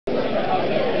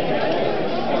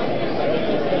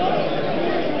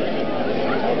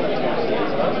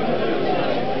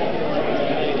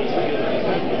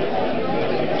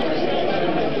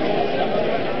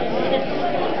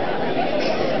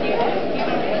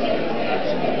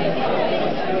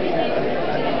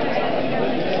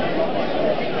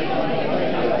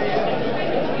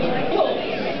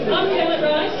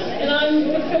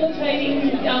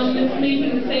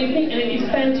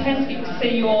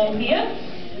see you all here.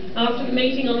 After the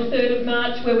meeting on the 3rd of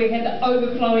March, where we had the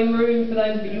overflowing room, for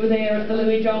those of you who were there at the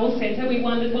Louis Joel Centre, we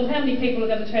wondered, well, how many people are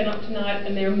going to turn up tonight?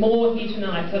 And there are more here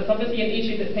tonight, so it's obviously an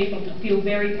issue that people feel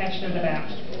very passionate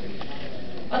about.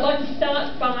 I'd like to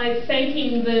start by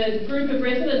thanking the group of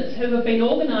residents who have been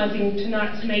organising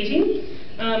tonight's meeting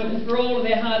for all of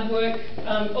their hard work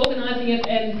organising it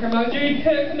and promoting. Jude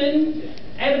Kirkman,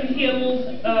 Adam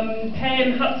Hills,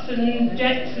 Pam Hudson,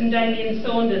 Jax and Damien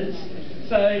Saunders.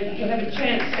 So you'll have a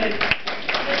chance to...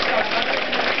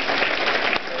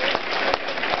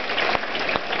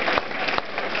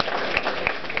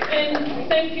 And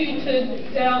thank you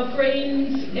to Dale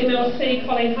Green's MLC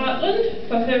Colleen Hartland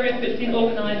for her efforts in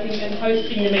organising and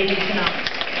hosting the meeting tonight.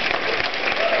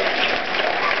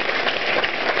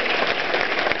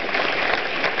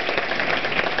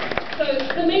 So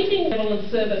the meeting level of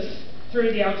service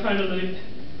through the Altona Loop,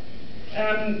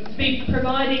 be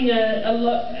providing a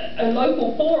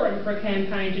local forum for a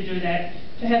campaign to do that,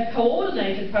 to have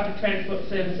coordinated public transport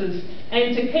services,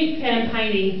 and to keep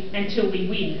campaigning until we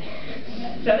win.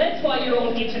 So that's why you're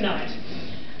all here tonight.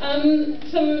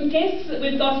 Some guests that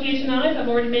we've got here tonight, I've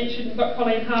already mentioned, we've got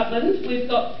Colleen Hartland, we've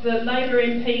got the Labor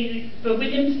MP for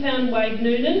Williamstown, Wade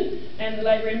Noonan, and the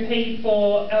Labor MP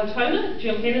for Altona,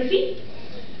 Jill Hennessy.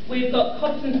 We've got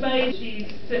Hobson's Bay, she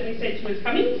certainly said she was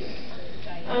coming.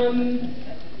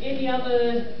 Any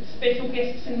other special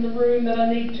guests in the room that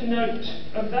I need to note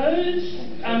of those?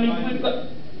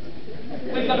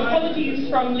 We've got apologies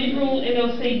from Liberal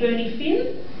MLC Bernie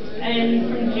Finn and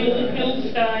from Jill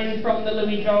Stein from the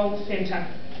Louis Joel Centre,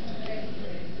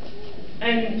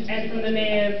 and from the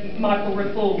Mayor Michael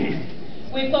Reform.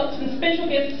 We've got some special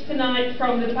guests tonight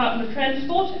from the Department of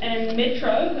Transport and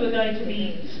Metro who are going to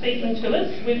be speaking to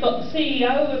us. We've got the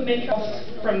CEO of Metro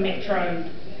from Metro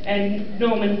and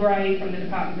Norman Gray from the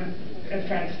Department of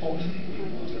Transport.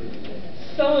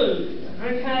 So,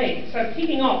 okay, so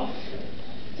kicking off.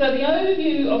 So the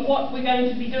overview of what we're going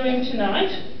to be doing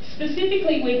tonight,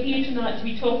 specifically we're here tonight to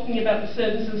be talking about the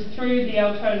services through the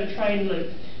Altona train loop.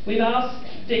 We've asked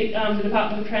the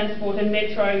Department of Transport and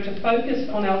Metro to focus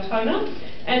on Altona,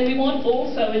 and we want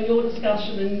also in your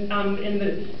discussion,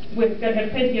 we're going to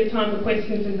have plenty of time for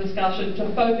questions and discussion,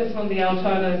 to focus on the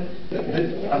Altona. If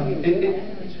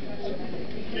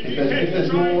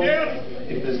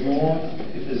there's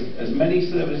as many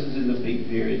services in the peak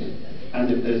periods,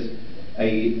 and if there's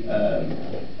a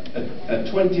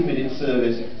 20-minute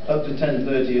service up to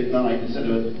 10:30 at night instead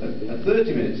of a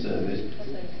 30-minute service,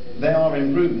 there are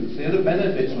improvements. The other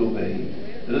benefits will be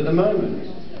that at the moment,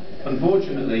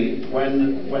 unfortunately,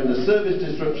 when the service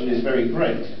disruption is very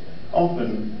great,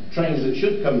 often trains that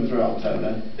should come through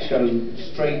Altona go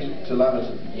straight to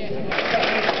Laverton.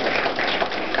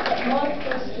 My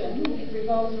question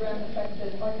revolves around the fact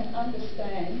that I can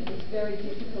understand it's very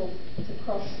difficult to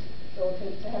cross or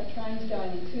to have trains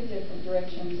going in two different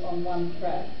directions on one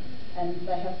track, and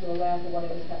they have to allow for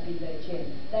whatever's happening there.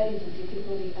 That is a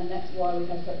difficulty, and that's why we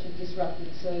have such a disrupted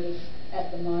service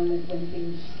at the moment when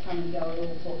things come and go at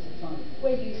all sorts of times.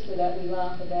 We're used to that, we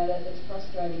laugh about it, it's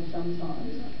frustrating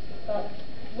sometimes. But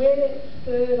we're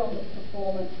third on the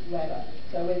performance ladder,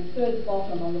 so we're third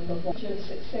bottom on the performance. Of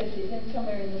success is in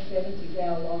somewhere in the 70s,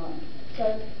 our line.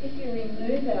 So if you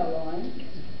remove our line,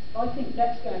 I think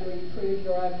that's going to improve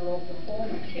your overall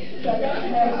performance. So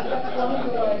that's one of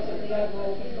the ways that the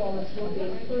overall performance will be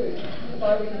improved,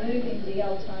 by removing the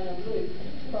Altona loop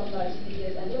from those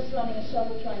figures and just running a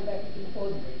shuttle train backwards and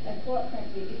forwards. And quite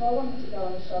frankly, if I wanted to go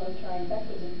on a shuttle train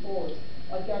backwards and forwards,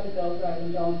 I'd go to Belgrade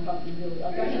and go on Pumpkin Hill.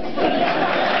 I don't know.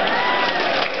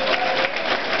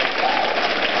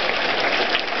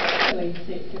 6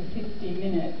 to 60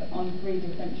 minutes on 3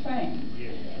 different trains.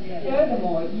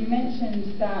 Furthermore, you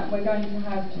mentioned that we're going to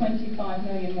have 25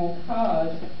 million more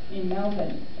cars in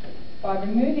Melbourne. By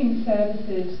removing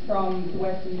services from the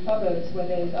western suburbs where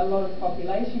there's a lot of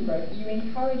population growth, you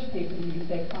encourage people to use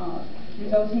their cars,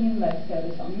 resulting in less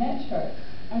service on Metro.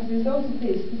 As a result of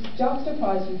this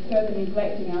justifies you further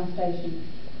neglecting our station.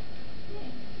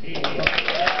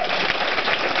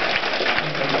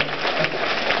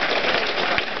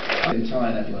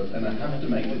 Entire network, and I have to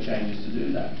make the changes to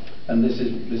do that. And this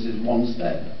is one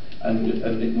step, and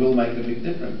it will make a big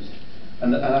difference.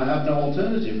 And I have no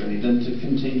alternative really than to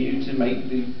continue to make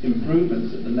the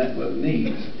improvements that the network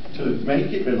needs to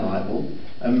make it reliable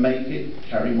and make it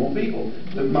carry more people.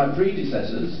 My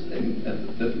predecessors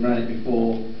that ran it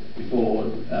before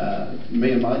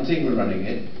me and my team were running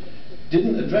it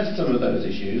didn't address some of those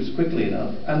issues quickly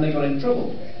enough, and they got in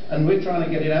trouble. And we're trying to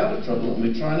get it out of trouble, and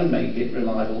we're trying to make it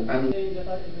reliable. And it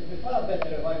would be far better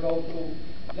if I go to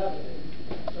Laverton,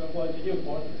 so I'm going to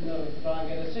Newport to try and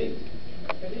get a seat.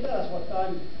 Can you tell us what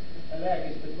time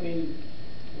lag is between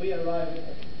we arrive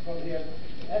from here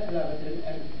at Lebanon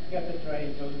and get the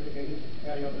train so that we can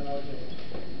carry on our journey?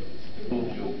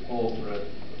 Improve your corporate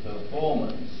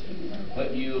performance,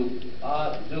 but you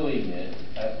are doing it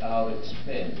at our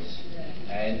expense,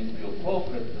 and your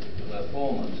corporate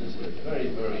performance is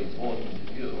very, very important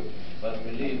to you, but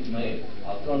believe me,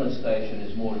 Altona station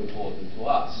is more important to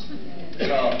us.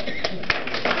 So,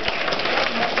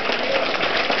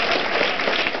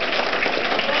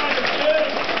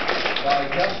 by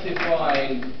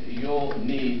justifying your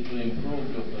need to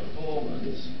improve your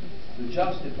performance, to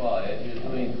justify it, you're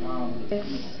doing harm to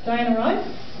Diana Rice.